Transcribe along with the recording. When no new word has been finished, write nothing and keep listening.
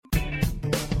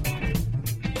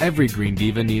Every Green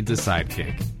Diva needs a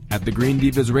sidekick. At the Green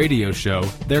Divas radio show,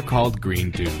 they're called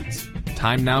Green Dudes.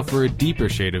 Time now for a deeper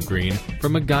shade of green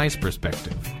from a guy's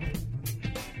perspective.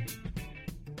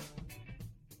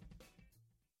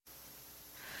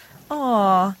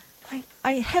 Aw,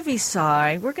 I heavy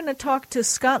sigh. We're going to talk to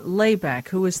Scott Laaback,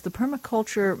 who is the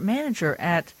permaculture manager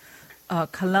at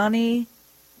Kalani.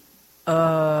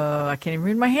 I can't even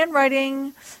read my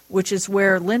handwriting, which is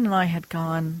where Lynn and I had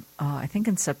gone, I think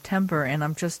in September, and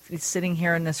I'm just sitting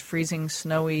here in this freezing,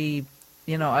 snowy,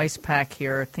 ice pack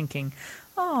here thinking,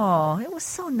 oh, it was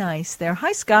so nice there.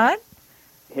 Hi, Scott.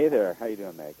 Hey there. How you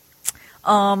doing, Meg?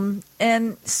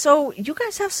 And so you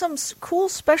guys have some cool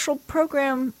special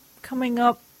program coming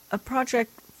up, a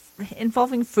project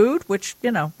involving food, which,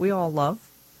 we all love.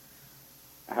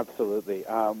 Absolutely.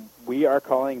 We are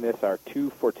calling this our 2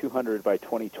 for 200 by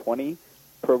 2020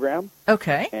 program.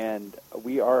 Okay. And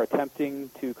we are attempting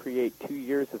to create 2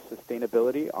 years of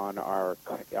sustainability on our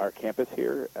campus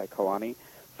here at Kalani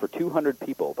for 200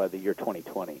 people by the year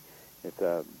 2020. It's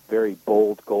a very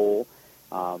bold goal,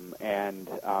 and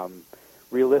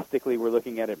realistically, we're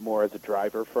looking at it more as a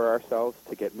driver for ourselves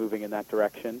to get moving in that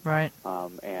direction. Right.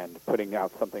 And putting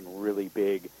out something really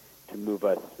big to move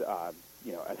us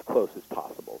as close as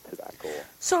possible to that goal.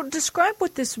 So describe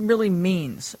what this really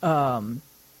means,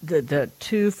 the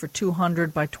 2 for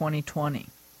 200 by 2020.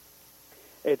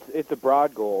 It's a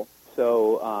broad goal.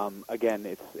 So, again,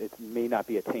 it may not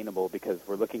be attainable because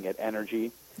we're looking at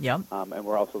energy. Yep. And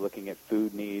we're also looking at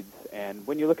food needs. And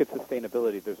when you look at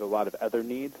sustainability, there's a lot of other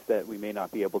needs that we may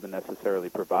not be able to necessarily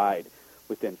provide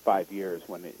within 5 years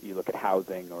when you look at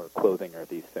housing or clothing or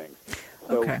these things.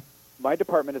 So okay. My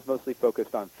department is mostly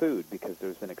focused on food because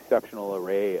there's an exceptional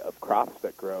array of crops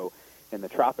that grow in the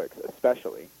tropics,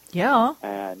 especially. Yeah.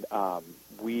 And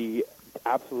we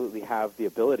absolutely have the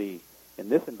ability in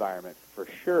this environment, for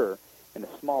sure, in a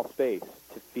small space,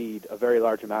 to feed a very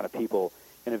large amount of people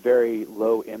in a very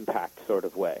low-impact sort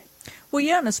of way. Well,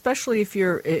 yeah, and especially if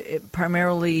you're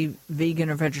primarily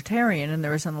vegan or vegetarian and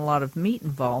there isn't a lot of meat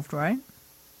involved, right?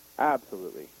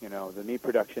 Absolutely. The meat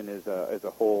production is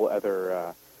a whole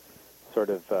other sort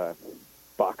of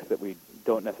box that we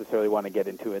don't necessarily want to get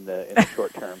into in the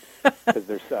short term, because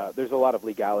there's a lot of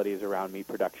legalities around meat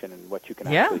production and what you can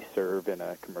actually serve in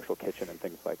a commercial kitchen and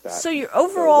things like that. So you're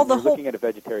overall so looking at a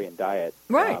vegetarian diet,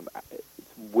 right?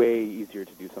 It's way easier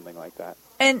to do something like that.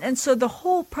 And so the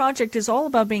whole project is all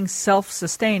about being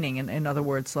self-sustaining. In other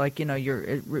words, like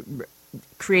you're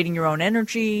creating your own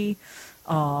energy,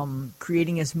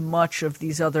 creating as much of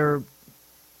these other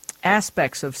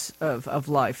aspects of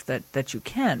life that you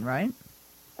can, right?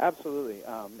 Absolutely.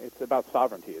 It's about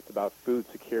sovereignty. It's about food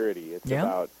security. It's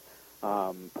about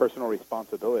personal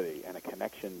responsibility and a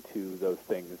connection to those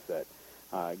things that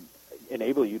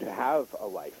enable you to have a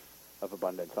life of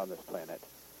abundance on this planet.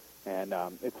 And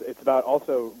it's about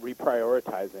also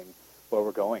reprioritizing what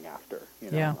we're going after.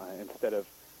 Instead of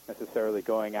necessarily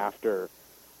going after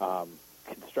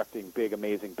constructing big,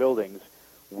 amazing buildings,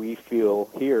 we feel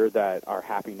here that our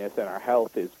happiness and our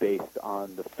health is based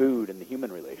on the food and the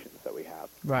human relations that we have.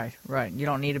 Right, right. You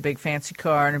don't need a big fancy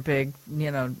car and a big,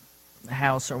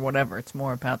 house or whatever. It's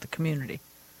more about the community.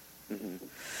 Mm-hmm.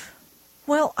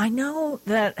 Well, I know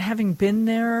that having been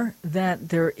there, that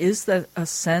there is a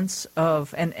sense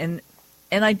of, and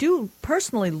I do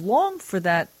personally long for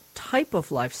that type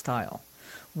of lifestyle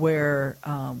where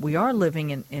we are living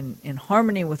in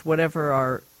harmony with whatever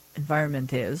our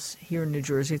environment is. Here in New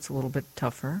Jersey, it's a little bit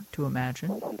tougher to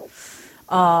imagine.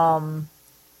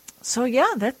 So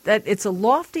yeah, that it's a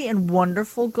lofty and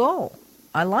wonderful goal.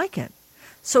 I like it.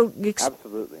 So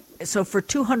absolutely. So for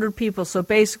 200 people, so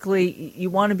basically you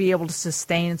want to be able to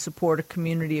sustain and support a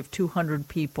community of 200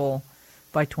 people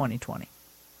by 2020.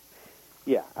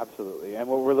 Yeah, absolutely. And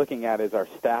what we're looking at is our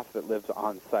staff that lives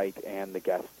on site and the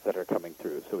guests that are coming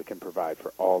through, so we can provide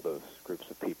for all those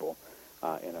groups of people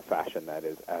in a fashion that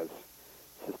is as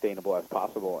sustainable as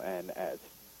possible and as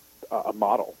a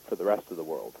model for the rest of the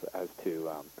world as to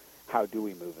how do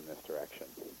we move in this direction.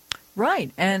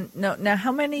 Right. And now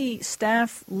how many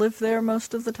staff live there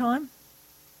most of the time?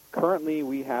 Currently,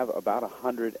 we have about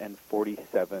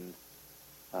 147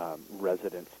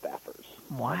 resident staffers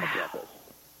on the campus.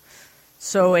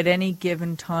 So at any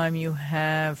given time, you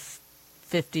have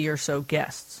 50 or so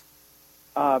guests?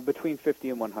 Between 50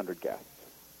 and 100 guests.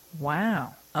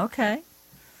 Wow. Okay.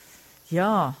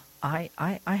 Yeah, I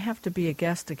have to be a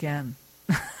guest again.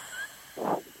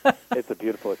 It's a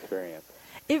beautiful experience.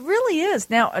 It really is.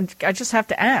 Now, I just have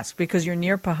to ask, because you're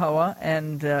near Pahoa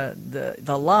and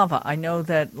the lava. I know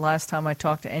that last time I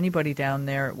talked to anybody down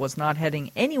there, it was not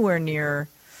heading anywhere near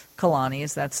Kalani.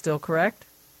 Is that still correct?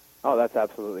 Oh, that's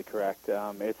absolutely correct.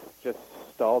 It's just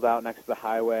stalled out next to the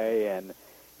highway, and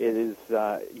it is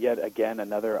yet again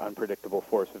another unpredictable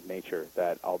force of nature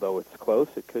that, although it's close,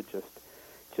 it could just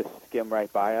skim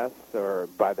right by us or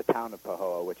by the town of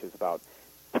Pahoa, which is about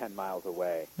 10 miles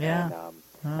away. Yeah.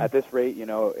 And at this rate,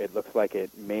 it looks like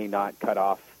it may not cut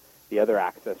off the other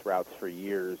access routes for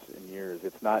years and years.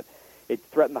 It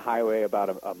threatened the highway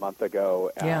about a month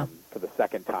ago for the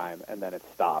second time, and then it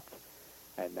stopped.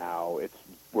 And now it's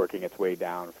working its way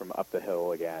down from up the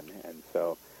hill again. And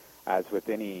so, as with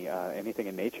anything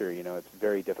in nature, it's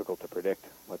very difficult to predict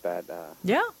what that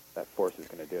force is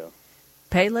going to do.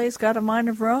 Pele's got a mind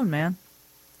of her own, man.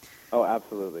 Oh,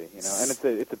 absolutely. And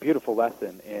it's a beautiful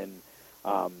lesson in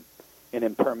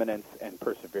impermanence and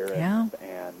perseverance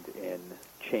and in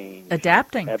change,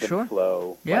 adapting, ebb and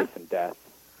flow, life and death.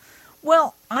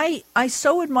 Well, I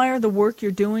so admire the work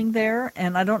you're doing there,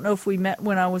 and I don't know if we met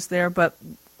when I was there, but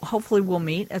hopefully we'll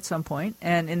meet at some point.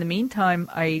 And in the meantime,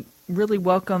 I really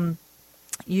welcome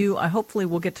you. I hopefully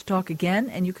we'll get to talk again,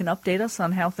 and you can update us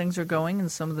on how things are going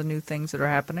and some of the new things that are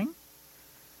happening.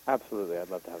 Absolutely. I'd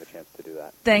love to have a chance to do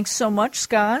that. Thanks so much,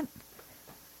 Scott.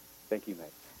 Thank you,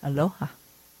 Meg. Aloha.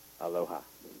 Aloha.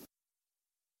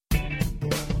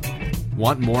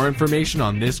 Want more information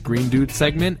on this Green Dude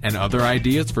segment and other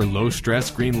ideas for low-stress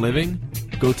green living?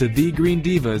 Go to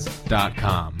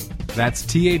thegreendivas.com. That's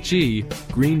THE,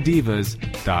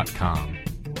 greendivas.com.